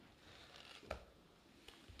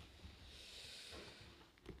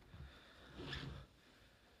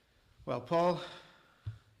Well, Paul,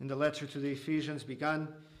 in the letter to the Ephesians, began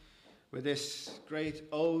with this great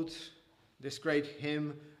ode, this great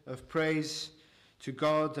hymn of praise to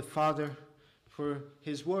God the Father for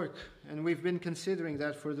his work. And we've been considering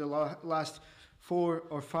that for the last 4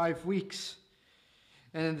 or 5 weeks.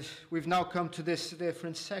 And we've now come to this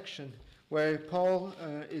different section where Paul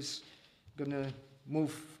is going to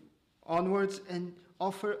move onwards and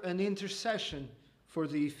offer an intercession for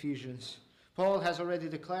the Ephesians. Paul has already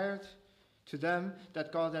declared to them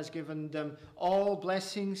that God has given them all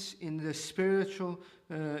blessings in the spiritual,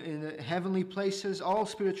 in the heavenly places, all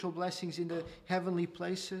spiritual blessings in the heavenly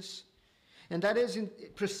places. And that is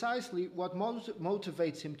precisely what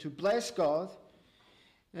motivates him to bless God.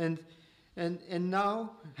 And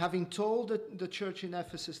now, having told the church in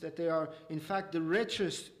Ephesus that they are, in fact, the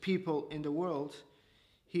richest people in the world,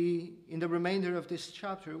 he, in the remainder of this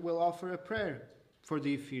chapter, will offer a prayer for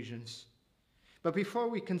the Ephesians. But before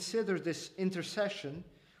we consider this intercession,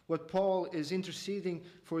 what Paul is interceding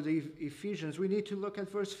for the Ephesians, we need to look at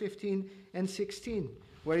verse 15 and 16,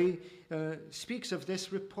 where he speaks of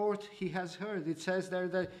this report he has heard. It says there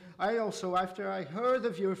that I also, after I heard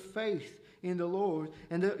of your faith in the Lord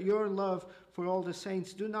and your love for all the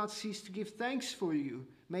saints, do not cease to give thanks for you,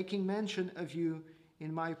 making mention of you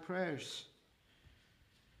in my prayers.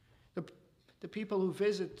 The people who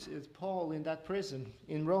visited Paul in that prison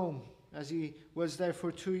in Rome, as he was there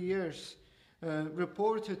for 2 years,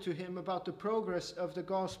 reported to him about the progress of the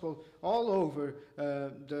gospel all over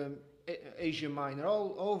the Asia Minor,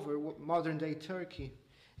 all over modern-day Turkey.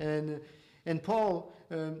 And Paul,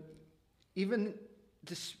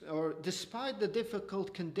 despite the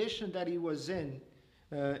difficult condition that he was in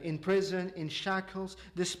prison, in shackles,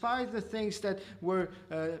 despite the things that were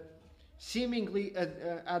seemingly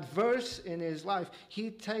adverse in his life,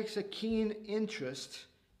 he takes a keen interest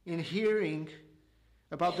in hearing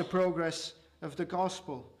about the progress of the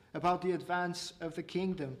gospel, about the advance of the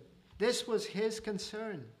kingdom. This was his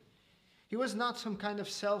concern. He was not some kind of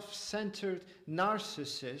self-centered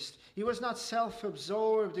narcissist. He was not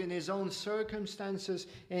self-absorbed in his own circumstances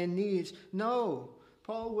and needs. No,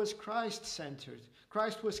 Paul was Christ-centered.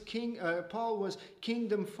 Paul was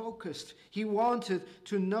kingdom-focused. He wanted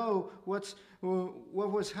to know what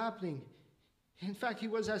was happening. In fact, he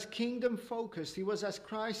was as kingdom-focused, he was as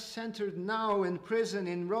Christ-centered now in prison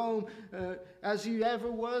in Rome as he ever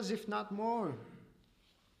was, if not more.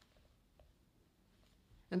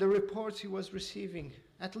 And the reports he was receiving,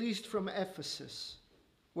 at least from Ephesus,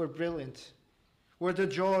 were brilliant, were the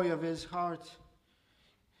joy of his heart.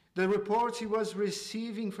 The reports he was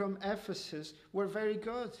receiving from Ephesus were very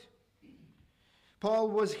good. Paul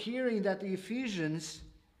was hearing that the Ephesians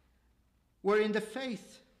were in the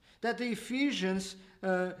faith, that the Ephesians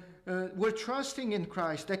were trusting in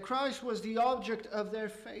Christ, that Christ was the object of their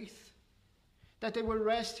faith, that they were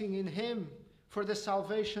resting in him for the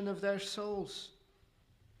salvation of their souls,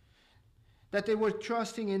 that they were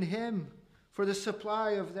trusting in him for the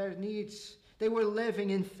supply of their needs. They were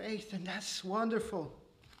living in faith, and that's wonderful,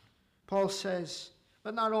 Paul says.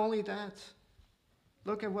 But not only that,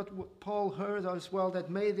 look at what Paul heard as well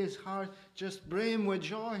that made his heart just brim with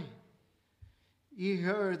joy. He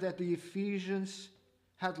heard that the Ephesians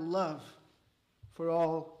had love for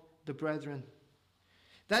all the brethren.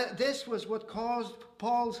 That this was what caused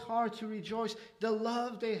Paul's heart to rejoice, the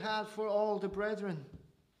love they had for all the brethren.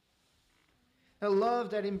 A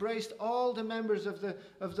love that embraced all the members of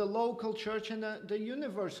the local church and the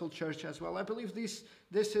universal church as well. I believe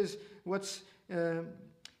this is what's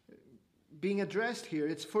being addressed here.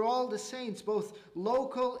 It's for all the saints, both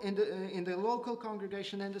local in the local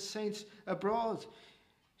congregation and the saints abroad.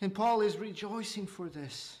 And Paul is rejoicing for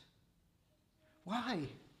this. Why?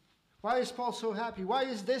 Why is Paul so happy? Why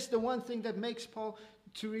is this the one thing that makes Paul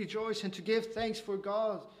to rejoice and to give thanks for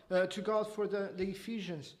God, to God for the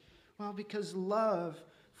Ephesians? Well, because love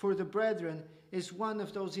for the brethren is one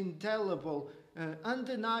of those indelible,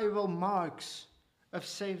 undeniable marks of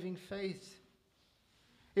saving faith.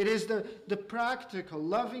 It is the practical,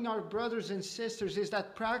 loving our brothers and sisters is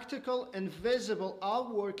that practical and visible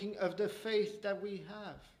outworking of the faith that we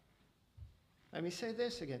have. Let me say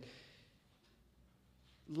this again.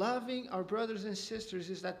 Loving our brothers and sisters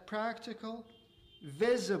is that practical,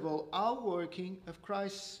 visible outworking of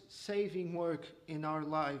Christ's saving work in our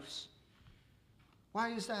lives.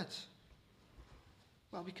 Why is that?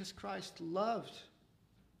 Well, because Christ loved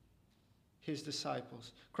his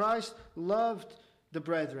disciples. Christ loved the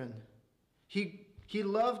brethren. He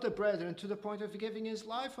loved the brethren to the point of giving his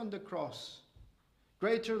life on the cross.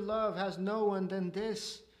 Greater love has no one than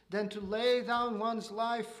this, than to lay down one's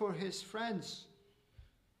life for his friends.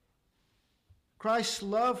 Christ's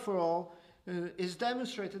love for all is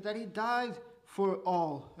demonstrated that he died for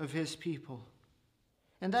all of his people.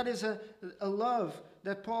 And that is a love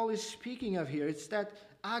that Paul is speaking of here. It's that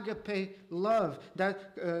agape love,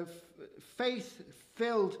 that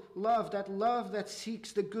faith-filled love that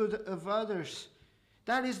seeks the good of others.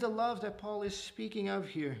 That is the love that Paul is speaking of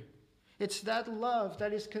here. It's that love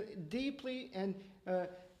that is deeply and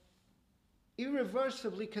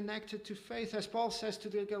irreversibly connected to faith. As Paul says to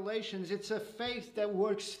the Galatians, it's a faith that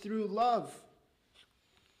works through love.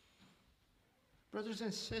 Brothers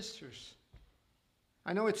and sisters,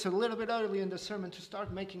 I know it's a little bit early in the sermon to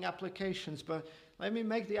start making applications, but let me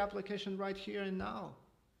make the application right here and now.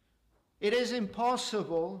 It is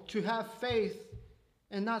impossible to have faith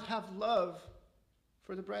and not have love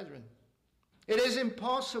for the brethren. It is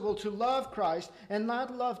impossible to love Christ and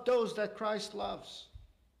not love those that Christ loves.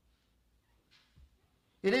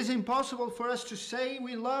 It is impossible for us to say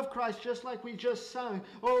we love Christ just like we just sang.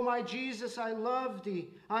 Oh, my Jesus, I love thee.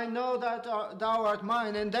 I know that thou art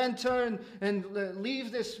mine. And then turn and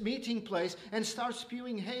leave this meeting place and start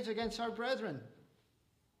spewing hate against our brethren.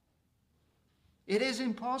 It is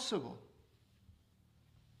impossible.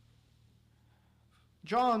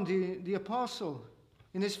 John, the apostle,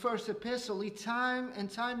 in his first epistle, he time and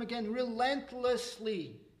time again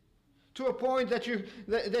relentlessly, to a point that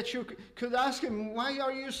you could ask him, why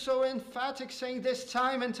are you so emphatic saying this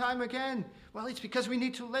time and time again? Well, it's because we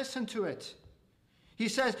need to listen to it. He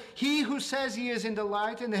says, he who says he is in the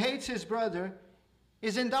light and hates his brother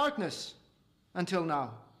is in darkness until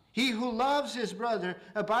now. He who loves his brother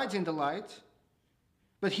abides in the light,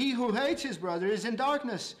 but he who hates his brother is in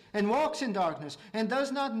darkness and walks in darkness and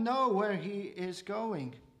does not know where he is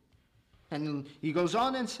going. And he goes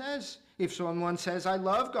on and says, if someone says, I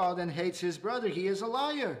love God and hates his brother, he is a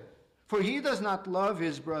liar. For he does not love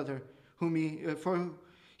his brother for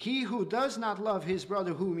he who does not love his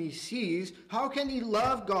brother whom he sees, how can he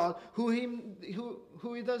love God who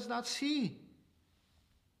he does not see?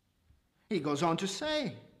 He goes on to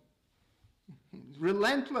say,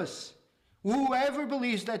 relentless, whoever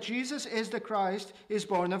believes that Jesus is the Christ is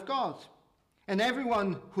born of God. And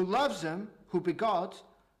everyone who loves him, who begot,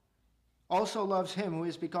 also loves him who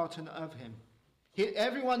is begotten of him.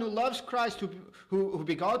 Everyone who loves Christ, who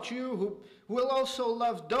begot you, who will also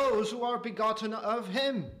love those who are begotten of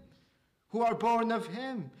him, who are born of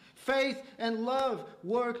him. Faith and love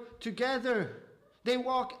work together. They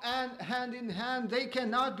walk hand in hand. They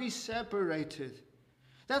cannot be separated.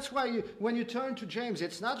 That's why when you turn to James,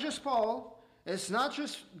 it's not just Paul, it's not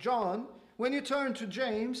just John. When you turn to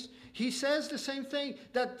James, he says the same thing,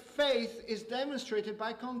 that faith is demonstrated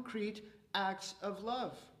by concrete acts of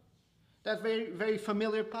love. That very, very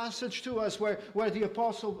familiar passage to us where the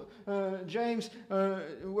apostle James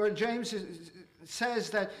says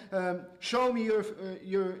that show me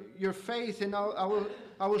your faith and I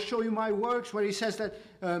will show you my works, where he says that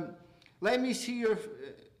let me see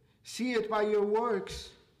it by your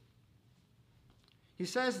works. He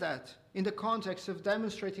says that in the context of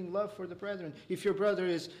demonstrating love for the brethren. If your brother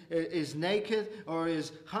is naked or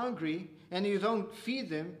is hungry and you don't feed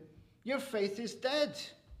them, your faith is dead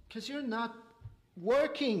because you're not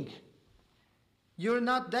working. You're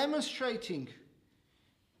not demonstrating.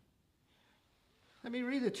 Let me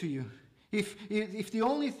read it to you. If the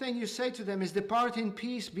only thing you say to them is depart in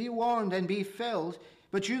peace, be warmed and be filled,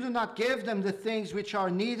 but you do not give them the things which are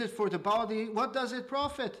needed for the body, what does it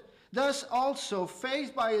profit? Thus also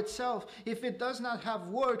faith by itself, if it does not have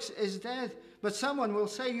works, is dead. But someone will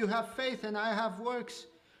say, you have faith and I have works.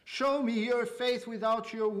 Show me your faith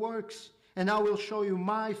without your works, and I will show you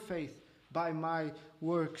my faith by my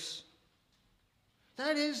works.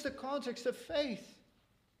 That is the context of faith.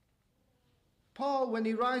 Paul, when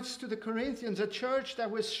he writes to the Corinthians, a church that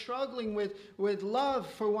was struggling with love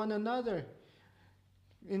for one another,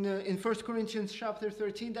 in 1 Corinthians chapter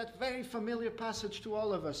 13, that very familiar passage to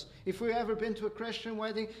all of us. If we've ever been to a Christian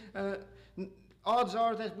wedding, odds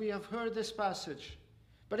are that we have heard this passage.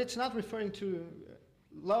 But it's not referring to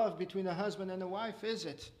love between a husband and a wife, is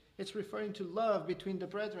it? It's referring to love between the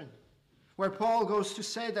brethren. Where Paul goes to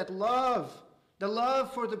say that love, the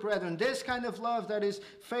love for the brethren, this kind of love that is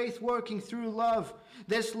faith working through love,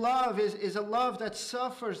 this love is a love that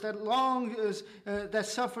suffers, that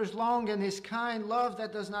suffers long and is kind, love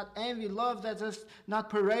that does not envy, love that does not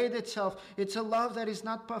parade itself. It's a love that is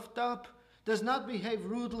not puffed up, does not behave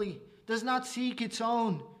rudely, does not seek its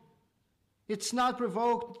own. It's not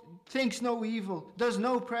provoked, thinks no evil, does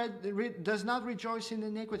not rejoice in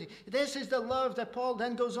iniquity. This is the love that Paul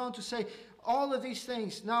then goes on to say, all of these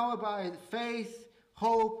things now abide, faith,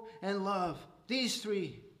 hope, and love. These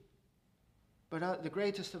three. But the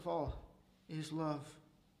greatest of all is love.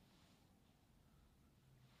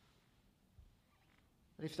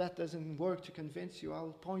 And if that doesn't work to convince you,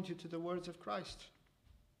 I'll point you to the words of Christ.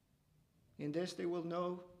 In this they will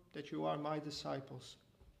know that you are my disciples.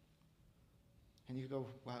 And you go,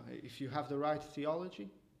 well, if you have the right theology?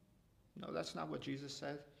 No, that's not what Jesus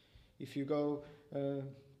said. If you go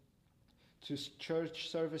to church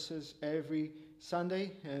services every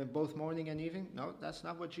Sunday, both morning and evening? No, that's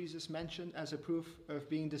not what Jesus mentioned as a proof of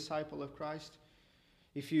being disciple of Christ.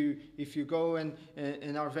 If you go and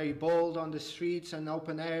are very bold on the streets and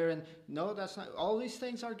open air, and no, that's not. All these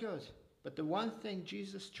things are good. But the one thing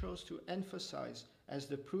Jesus chose to emphasize as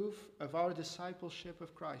the proof of our discipleship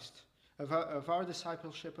of Christ, of our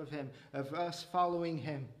discipleship of Him, of us following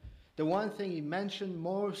Him, the one thing He mentioned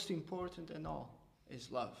most important than all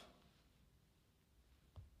is love.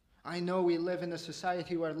 I know we live in a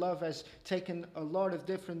society where love has taken a lot of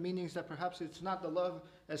different meanings, that perhaps it's not the love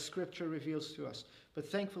as Scripture reveals to us. But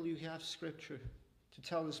thankfully we have Scripture to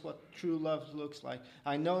tell us what true love looks like.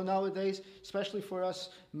 I know nowadays, especially for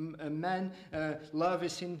us men, love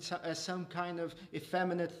is seen as some kind of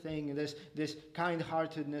effeminate thing, this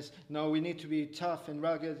kind-heartedness. No, we need to be tough and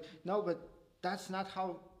rugged. No, but that's not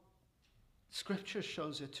how Scripture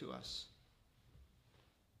shows it to us.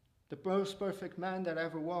 The most perfect man that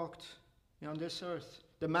ever walked on this earth,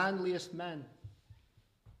 the manliest man,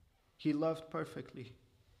 he loved perfectly.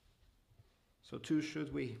 So too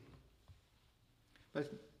should we. But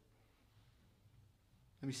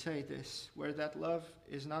let me say this, where that love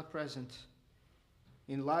is not present,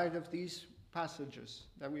 in light of these passages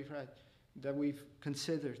that we've read, that we've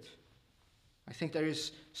considered, I think there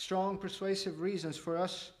is strong persuasive reasons for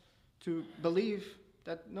us to believe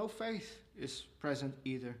that no faith is present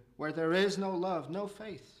either. Where there is no love, no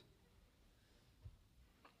faith.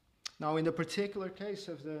 Now, in the particular case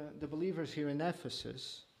of the believers here in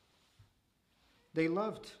Ephesus, they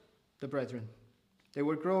loved the brethren. They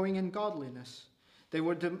were growing in godliness. They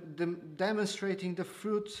were demonstrating the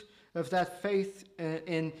fruit of that faith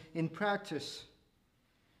in practice.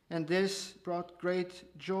 And this brought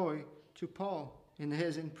great joy to Paul in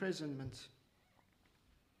his imprisonment.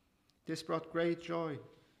 This brought great joy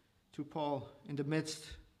to Paul in the midst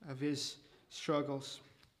of his struggles.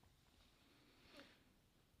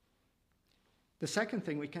 The second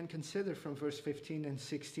thing we can consider from verse 15 and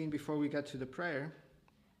 16 before we get to the prayer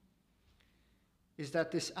is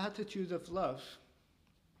that this attitude of love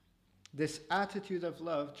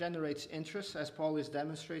generates interest, as Paul is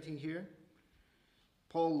demonstrating here.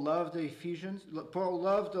 Paul loved the Ephesians. Paul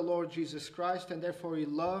loved the Lord Jesus Christ, and therefore he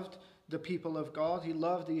loved the people of God. He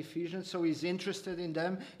loved the Ephesians, so he's interested in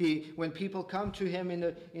them. When people come to him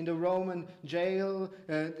in the Roman jail,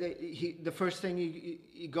 the first thing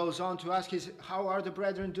he goes on to ask is, how are the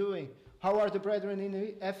brethren doing? How are the brethren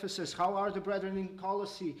in Ephesus? How are the brethren in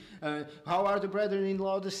Colossae? How are the brethren in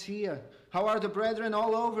Laodicea? How are the brethren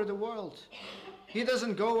all over the world? He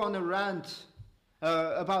doesn't go on a rant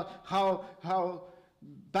about how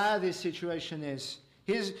bad his situation is.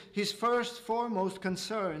 His first foremost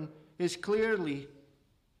concern is clearly,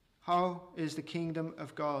 how is the kingdom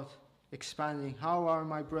of God expanding? How are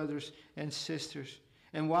my brothers and sisters?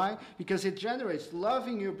 And why? Because it generates,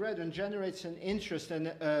 loving your brethren generates an interest and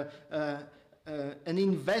an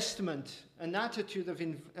investment, an attitude of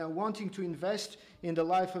wanting to invest in the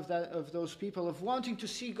life of those people, of wanting to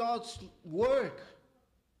see God's work.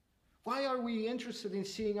 Why are we interested in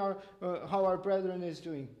seeing how our brethren is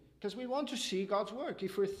doing? Because we want to see God's work,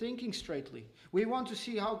 if we're thinking straightly. We want to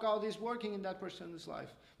see how God is working in that person's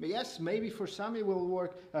life. But yes, maybe for some it will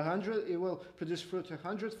work 100, it will produce fruit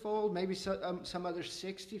 100-fold, maybe some others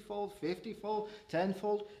 60-fold, 50-fold,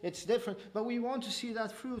 10-fold. It's different, but we want to see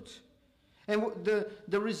that fruit. And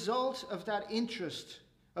the result of that interest,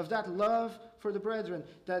 of that love for the brethren,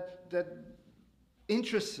 that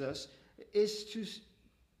interests us, it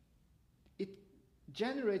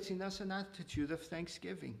generates in us an attitude of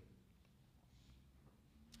thanksgiving.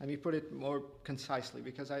 Let me put it more concisely,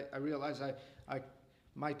 because I realize I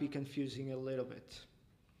might be confusing a little bit.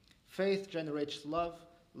 Faith generates love.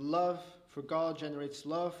 Love for God generates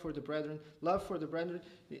love for the brethren. Love for the brethren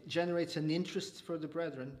generates an interest for the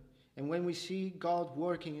brethren. And when we see God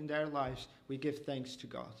working in their lives, we give thanks to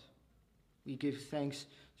God. We give thanks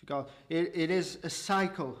to God. It is a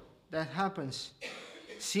cycle that happens.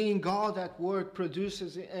 Seeing God at work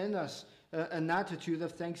produces in us an attitude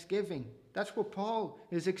of thanksgiving. That's what Paul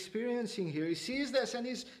is experiencing here. He sees this and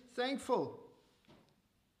he's thankful.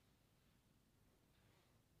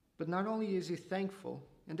 But not only is he thankful,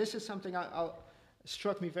 and this is something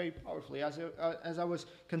struck me very powerfully as I was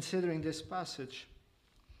considering this passage.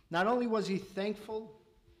 Not only was he thankful,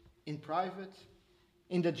 in private,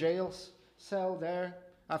 in the jail cell there,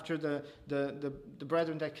 after the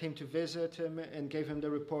brethren that came to visit him and gave him the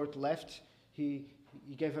report left. He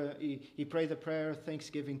prayed a prayer of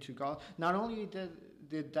thanksgiving to God. Not only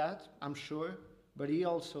did that, I'm sure, but he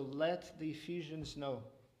also let the Ephesians know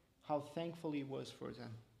how thankful he was for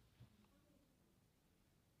them.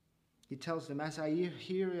 He tells them, as I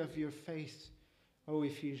hear of your faith, O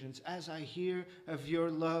Ephesians, as I hear of your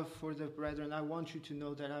love for the brethren, I want you to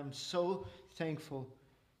know that I'm so thankful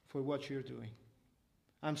for what you're doing.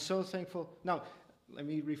 I'm so thankful. Now, let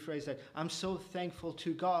me rephrase that. I'm so thankful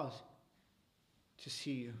to God to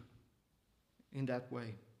see you in that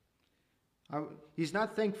way. He's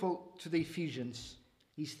not thankful to the Ephesians.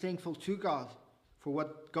 He's thankful to God for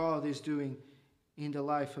what God is doing in the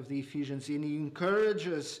life of the Ephesians. And he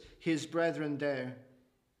encourages his brethren there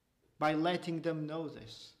by letting them know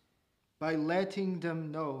this. By letting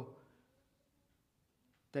them know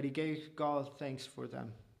that he gave God thanks for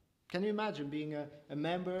them. Can you imagine being a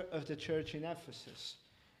member of the church in Ephesus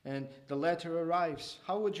and the letter arrives?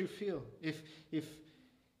 How would you feel if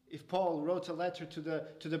Paul wrote a letter to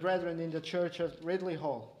the brethren in the church of Ridley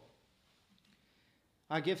Hall?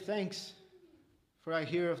 I give thanks, for I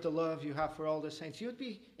hear of the love you have for all the saints. You'd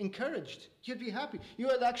be encouraged. You'd be happy. You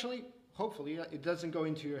would actually, hopefully, it doesn't go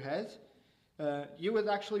into your head. You would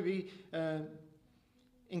actually be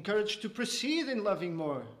encouraged to proceed in loving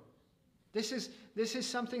more. This is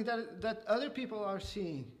something that other people are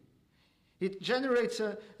seeing. It generates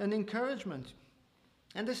an encouragement.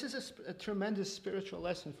 And this is a tremendous spiritual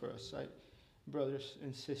lesson for us, brothers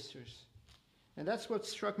and sisters. And that's what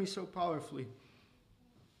struck me so powerfully.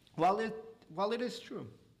 While it is true,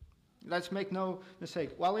 let's make no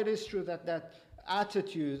mistake, while it is true that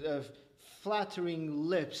attitude of flattering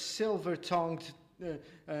lips, silver-tongued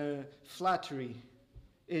flattery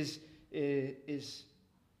is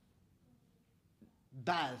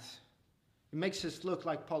bad. It makes us look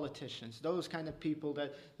like politicians. Those kind of people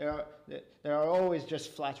that they are always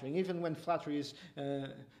just flattering. Even when flattery is,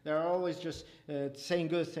 they are always just saying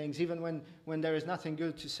good things, even when there is nothing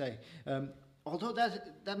good to say. Although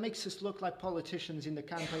that makes us look like politicians in the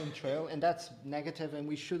campaign trail, and that's negative, and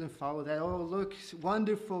we shouldn't follow that. Oh, look, it's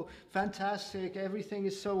wonderful, fantastic, everything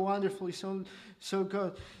is so wonderful, so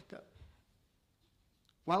good.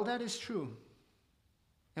 While that is true,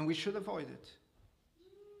 and we should avoid it,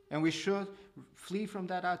 and we should flee from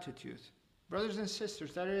that attitude. Brothers and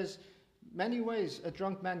sisters, there is many ways a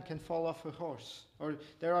drunk man can fall off a horse. Or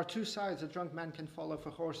there are two sides a drunk man can fall off a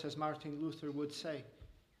horse, as Martin Luther would say.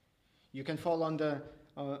 You can fall on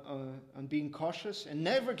being cautious and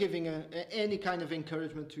never giving any kind of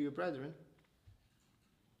encouragement to your brethren.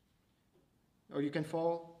 Or you can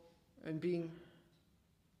fall on being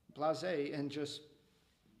blasé and just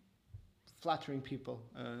flattering people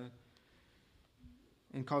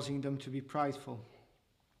and causing them to be prideful.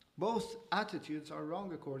 Both attitudes are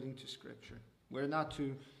wrong according to Scripture. We're not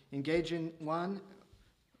to engage in one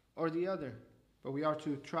or the other, but we are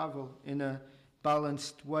to travel in a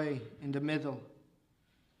balanced way in the middle.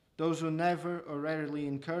 Those who never or rarely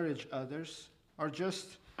encourage others are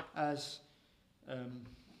just as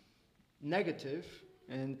negative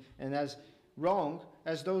and as wrong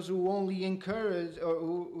as those who only encourage or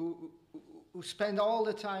who spend all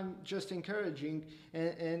the time just encouraging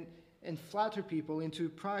and flatter people into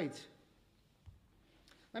pride.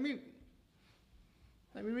 Let me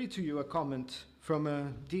read to you a comment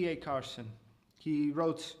from D.A. Carson. He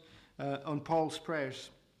wrote on Paul's prayers,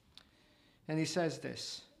 and he says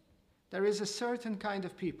this: there is a certain kind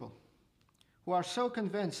of people who are so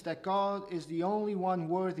convinced that God is the only one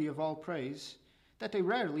worthy of all praise that they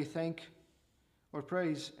rarely thank or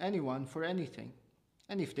praise anyone for anything.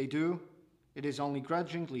 And if they do, it is only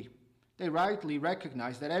grudgingly. They rightly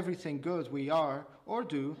recognize that everything good we are or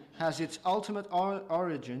do has its ultimate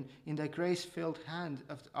origin in the grace-filled hand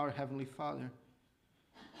of our Heavenly Father.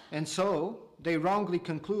 And so they wrongly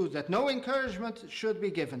conclude that no encouragement should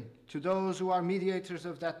be given to those who are mediators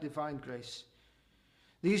of that divine grace.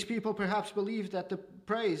 These people perhaps believe that the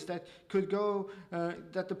praise could go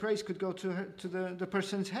to the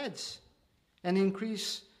person's heads and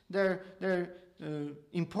increase their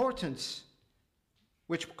importance,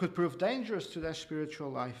 which could prove dangerous to their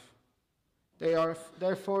spiritual life.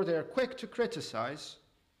 Therefore, they are quick to criticize,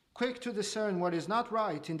 quick to discern what is not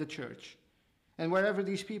right in the church. And wherever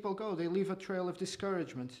these people go, they leave a trail of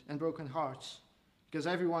discouragement and broken hearts, because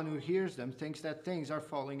everyone who hears them thinks that things are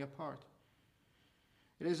falling apart.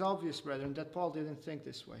 It is obvious, brethren, that Paul didn't think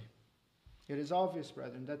this way. It is obvious,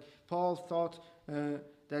 brethren, that Paul thought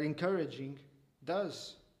that encouraging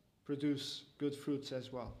does produce good fruits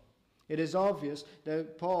as well. It is obvious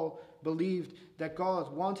that Paul believed that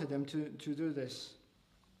God wanted them to do this.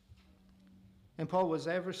 And Paul was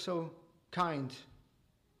ever so kind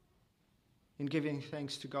in giving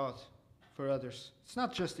thanks to God for others. It's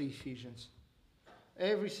not just the Ephesians.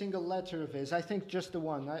 Every single letter of his, I think just the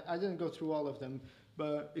one, I didn't go through all of them,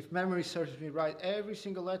 but if memory serves me right, every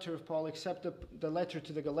single letter of Paul except the letter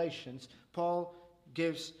to the Galatians, Paul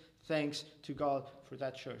gives thanks to God for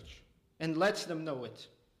that church and lets them know it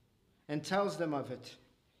and tells them of it.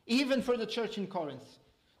 Even for the church in Corinth,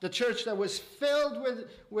 the church that was filled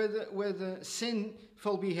with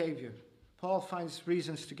sinful behavior, Paul finds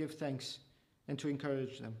reasons to give thanks and to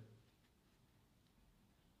encourage them.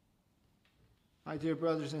 My dear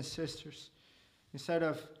brothers and sisters, instead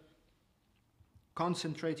of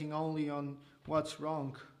concentrating only on what's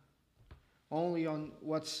wrong, only on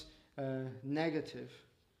what's negative,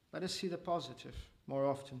 let us see the positive more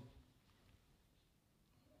often.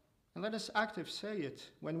 And let us actively say it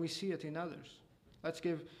when we see it in others.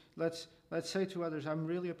 Let's say to others, I'm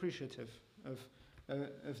really appreciative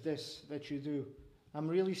of this that you do. I'm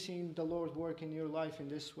really seeing the Lord work in your life in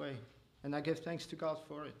this way, and I give thanks to God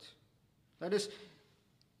for it. Let us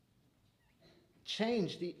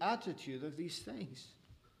change the attitude of these things.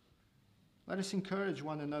 Let us encourage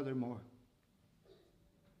one another more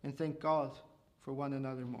and thank God for one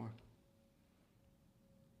another more.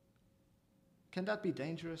 Can that be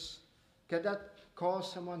dangerous? Can that cause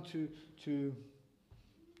someone to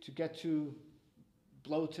get too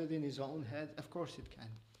bloated in his own head? Of course it can.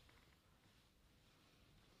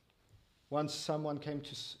 Once someone came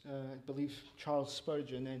to, I believe, Charles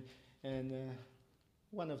Spurgeon and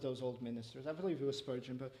one of those old ministers, I believe it was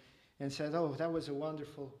Spurgeon, and said, "Oh, that was a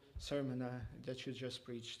wonderful sermon that you just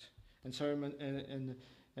preached." And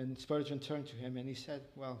Spurgeon turned to him and he said,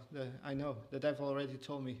 "Well, I know, the devil already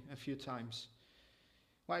told me a few times."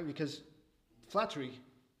 Why? Because flattery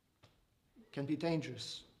can be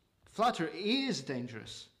dangerous. Flattery is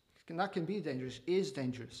dangerous. Not can be dangerous, is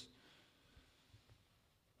dangerous.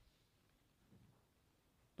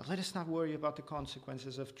 But let us not worry about the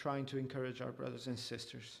consequences of trying to encourage our brothers and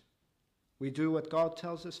sisters. We do what God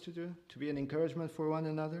tells us to do, to be an encouragement for one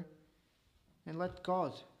another, and let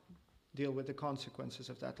God deal with the consequences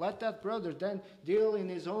of that. Let that brother then deal in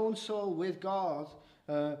his own soul with God.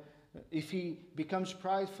 If he becomes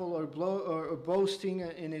prideful or boasting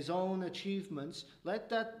in his own achievements, let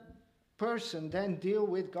that person then deal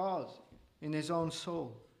with God in his own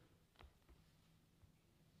soul.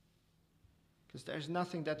 Because there's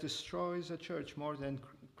nothing that destroys a church more than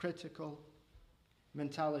critical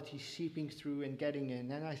mentality seeping through and getting in.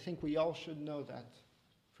 And I think we all should know that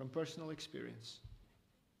from personal experience.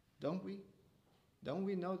 Don't we? Don't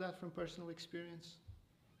we know that from personal experience?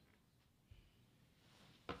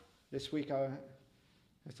 This week I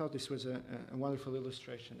thought this was a wonderful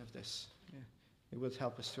illustration of this. Yeah, it would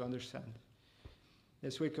help us to understand.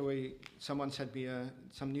 This week someone sent me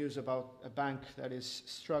some news about a bank that is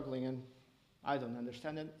struggling, and I don't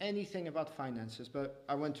understand anything about finances, but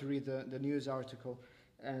I went to read the news article,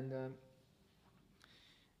 and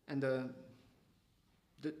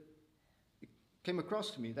it came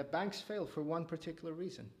across to me that banks fail for one particular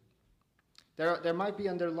reason. There might be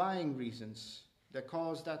underlying reasons that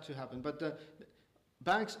cause that to happen, but the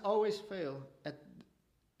banks always fail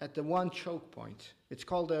at the one choke point. It's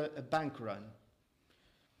called a bank run.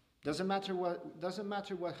 Doesn't matter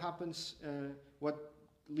what happens, what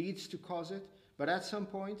leads to cause it, but at some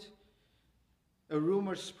point a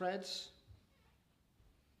rumor spreads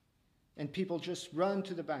and people just run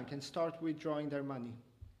to the bank and start withdrawing their money.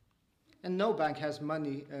 And no bank has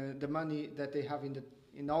money, the money that they have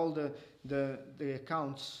in all the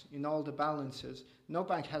accounts, in all the balances. No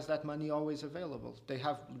bank has that money always available. They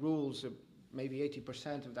have rules of maybe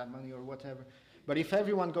 80% of that money or whatever. But if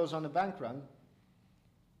everyone goes on a bank run,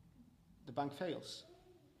 the bank fails.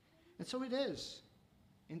 And so it is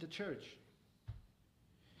in the church.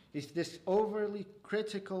 If this overly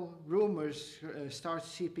critical rumors start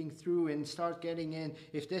seeping through and start getting in,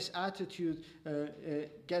 if this attitude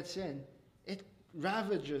gets in, it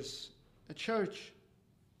ravages a church.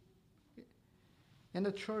 And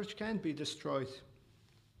the church can be destroyed.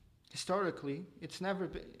 Historically, it's never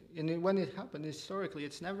been, and when it happened historically,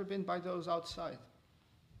 it's never been by those outside.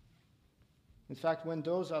 In fact, when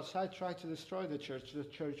those outside try to destroy the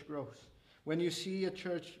church grows. When you see a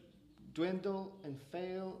church dwindle and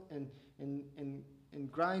fail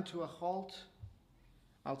and grind to a halt,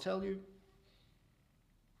 I'll tell you,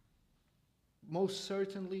 most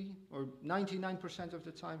certainly, or 99% of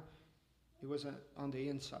the time, it was on the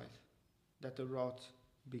inside that the rot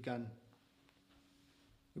began.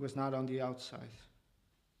 It was not on the outside.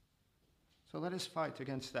 So let us fight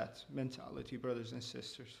against that mentality, brothers and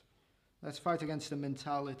sisters. Let's fight against the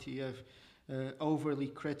mentality of overly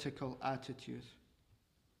critical attitude.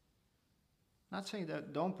 I'm not saying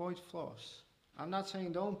that don't point flaws. I'm not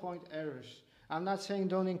saying don't point errors. I'm not saying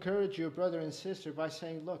don't encourage your brother and sister by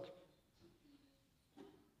saying, look,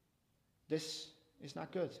 this is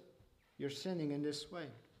not good. You're sinning in this way.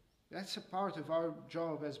 That's a part of our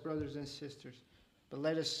job as brothers and sisters. But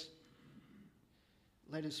let us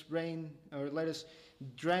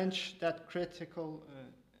drench that critical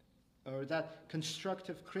or that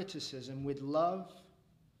constructive criticism with love,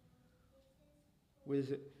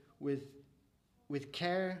 with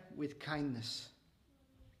care, with kindness.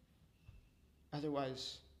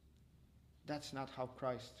 Otherwise, that's not how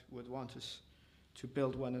Christ would want us to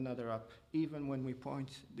build one another up, even when we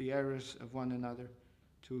point the errors of one another,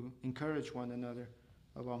 to encourage one another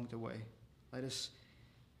along the way. Let us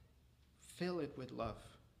fill it with love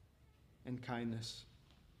and kindness.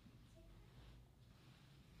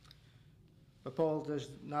 But Paul does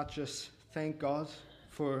not just thank God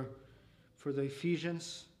for the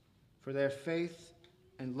Ephesians, for their faith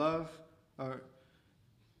and love, or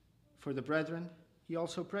for the brethren. He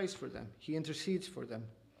also prays for them. He intercedes for them.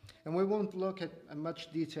 And we won't look at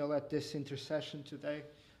much detail at this intercession today.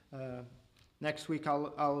 Next week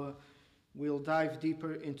we'll dive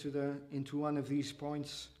deeper into one of these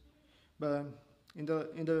points. But in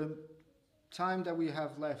the time that we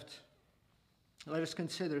have left, let us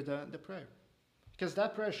consider the prayer. Because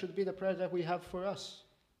that prayer should be the prayer that we have for us,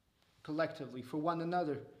 collectively, for one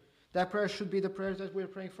another. That prayer should be the prayer that we're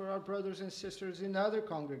praying for our brothers and sisters in other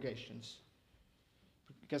congregations.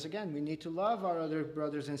 Because again, we need to love our other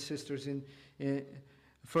brothers and sisters in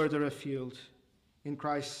further afield in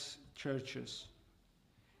Christ's churches.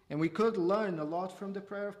 And we could learn a lot from the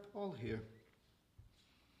prayer of Paul here.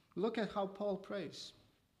 Look at how Paul prays.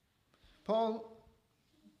 Paul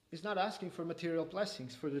is not asking for material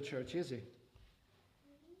blessings for the church, is he?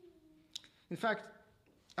 In fact,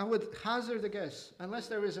 I would hazard a guess, unless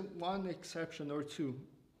there is one exception or two,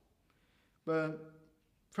 but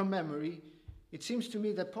from memory, it seems to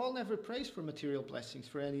me that Paul never prays for material blessings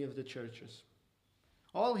for any of the churches.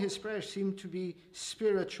 All his prayers seem to be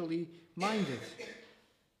spiritually minded.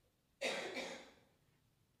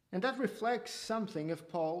 And that reflects something of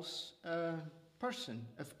Paul's person,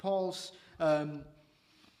 of Paul's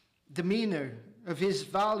demeanor, of his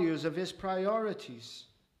values, of his priorities.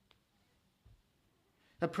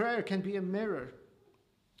 A prayer can be a mirror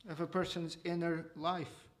of a person's inner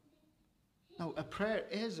life. No, a prayer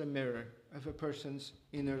is a mirror of a person's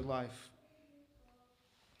inner life.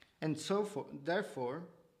 And therefore,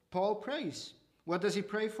 Paul prays. What does he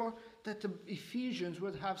pray for? That the Ephesians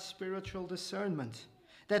would have spiritual discernment.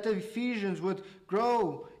 That the Ephesians would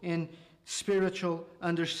grow in spiritual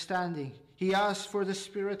understanding. He asks for the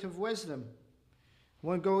spirit of wisdom. I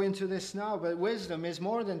won't go into this now, but wisdom is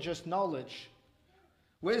more than just knowledge.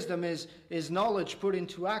 Wisdom is knowledge put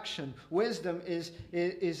into action. Wisdom is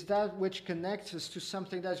that which connects us to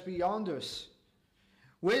something that's beyond us.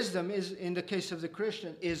 Wisdom is, in the case of the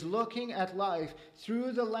Christian, is looking at life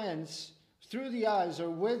through the lens, through the eyes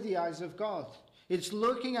or with the eyes of God. It's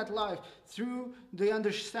looking at life through the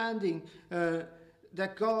understanding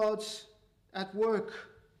that God's at work.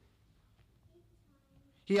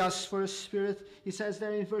 He asks for a spirit, he says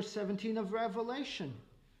there in verse 17, of revelation.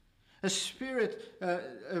 A spirit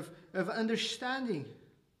of understanding.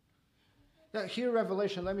 Now, here,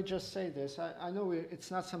 revelation, let me just say this. I know it's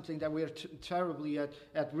not something that we're terribly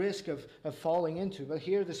at risk of falling into, but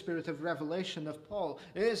here the spirit of revelation of Paul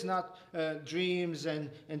is not dreams and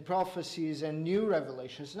prophecies and new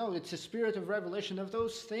revelations. No, it's a spirit of revelation of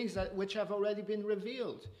those things which have already been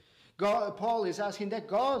revealed. Paul is asking that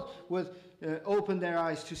God would open their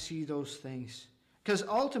eyes to see those things. Because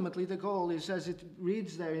ultimately the goal is, as it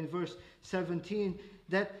reads there in verse 17,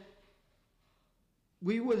 that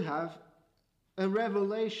we would have a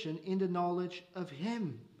revelation in the knowledge of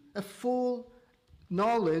Him, a full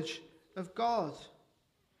knowledge of God.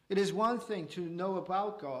 It is one thing to know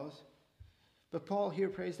about God, but Paul here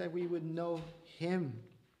prays that we would know Him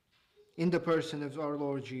in the person of our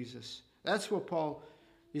Lord Jesus. That's what Paul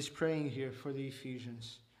is praying here for the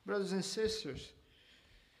Ephesians. Brothers and sisters,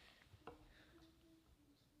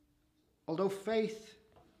 although faith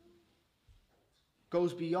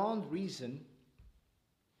goes beyond reason,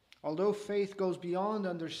 although faith goes beyond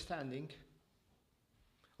understanding,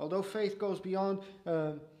 although faith goes beyond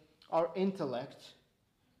our intellect,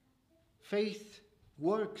 faith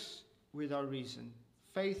works with our reason.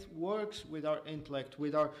 Faith works with our intellect,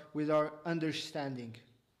 with our understanding.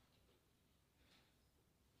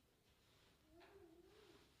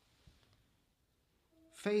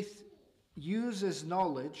 Faith uses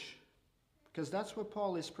knowledge, because that's what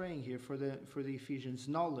Paul is praying here for the Ephesians,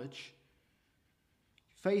 knowledge.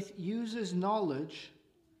 Faith uses knowledge,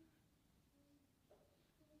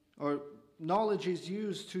 or knowledge is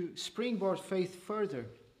used to springboard faith further.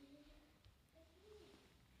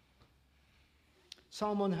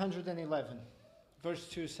 Psalm 111, verse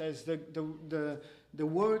 2 says, the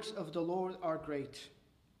works of the Lord are great,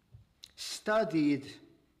 studied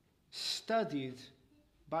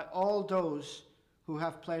by all those who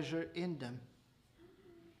have pleasure in them.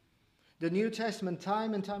 The New Testament,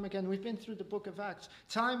 time and time again, we've been through the book of Acts,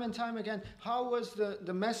 time and time again, how was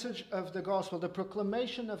the message of the gospel, the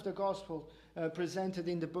proclamation of the gospel presented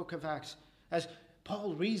in the book of Acts? As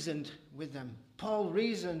Paul reasoned with them. Paul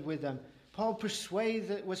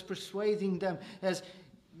was persuading them, as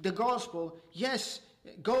the gospel, yes,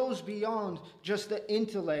 goes beyond just the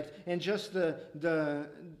intellect and just the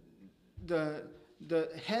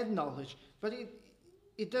head knowledge, but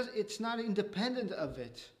it's not independent of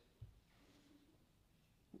it.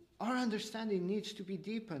 Our understanding needs to be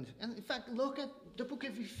deepened. And in fact, look at the book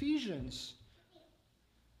of Ephesians.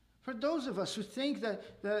 For those of us who think that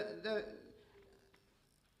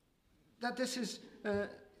this is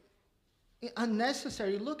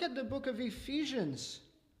unnecessary, look at the book of Ephesians.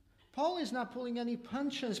 Paul is not pulling any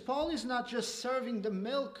punches. Paul is not just serving the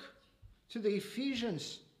milk to the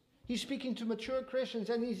Ephesians. He's speaking to mature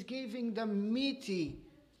Christians and he's giving them meaty,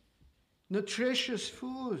 nutritious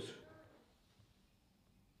food.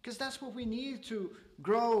 Because that's what we need to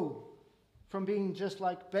grow from being just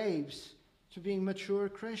like babes to being mature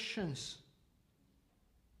Christians.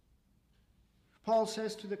 Paul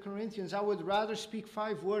says to the Corinthians, I would rather speak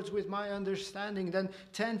 5 words with my understanding than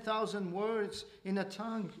 10,000 words in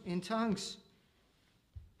tongues.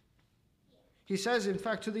 He says, in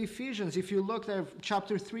fact, to the Ephesians, if you look there,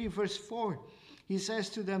 chapter 3, verse 4, he says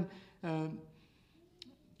to them,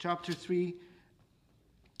 chapter 3,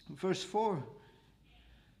 verse 4,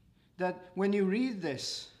 that when you read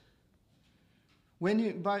this,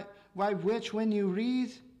 by which when you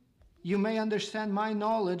read, you may understand my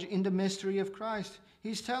knowledge in the mystery of Christ.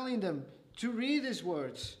 He's telling them to read his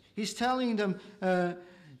words. He's telling them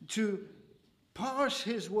to parse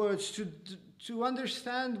his words, to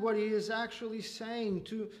understand what he is actually saying,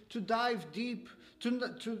 to dive deep,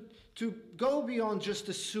 to go beyond just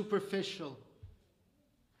the superficial,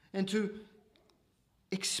 and to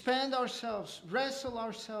expand ourselves, wrestle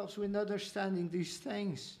ourselves with understanding these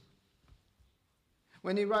things.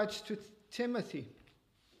 When he writes to Timothy,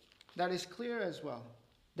 that is clear as well,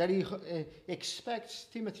 that he expects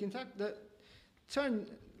Timothy. In fact,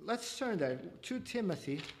 let's turn there, to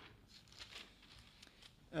Timothy,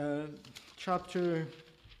 chapter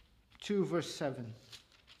 2, verse 7.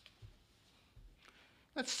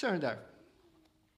 Let's turn there.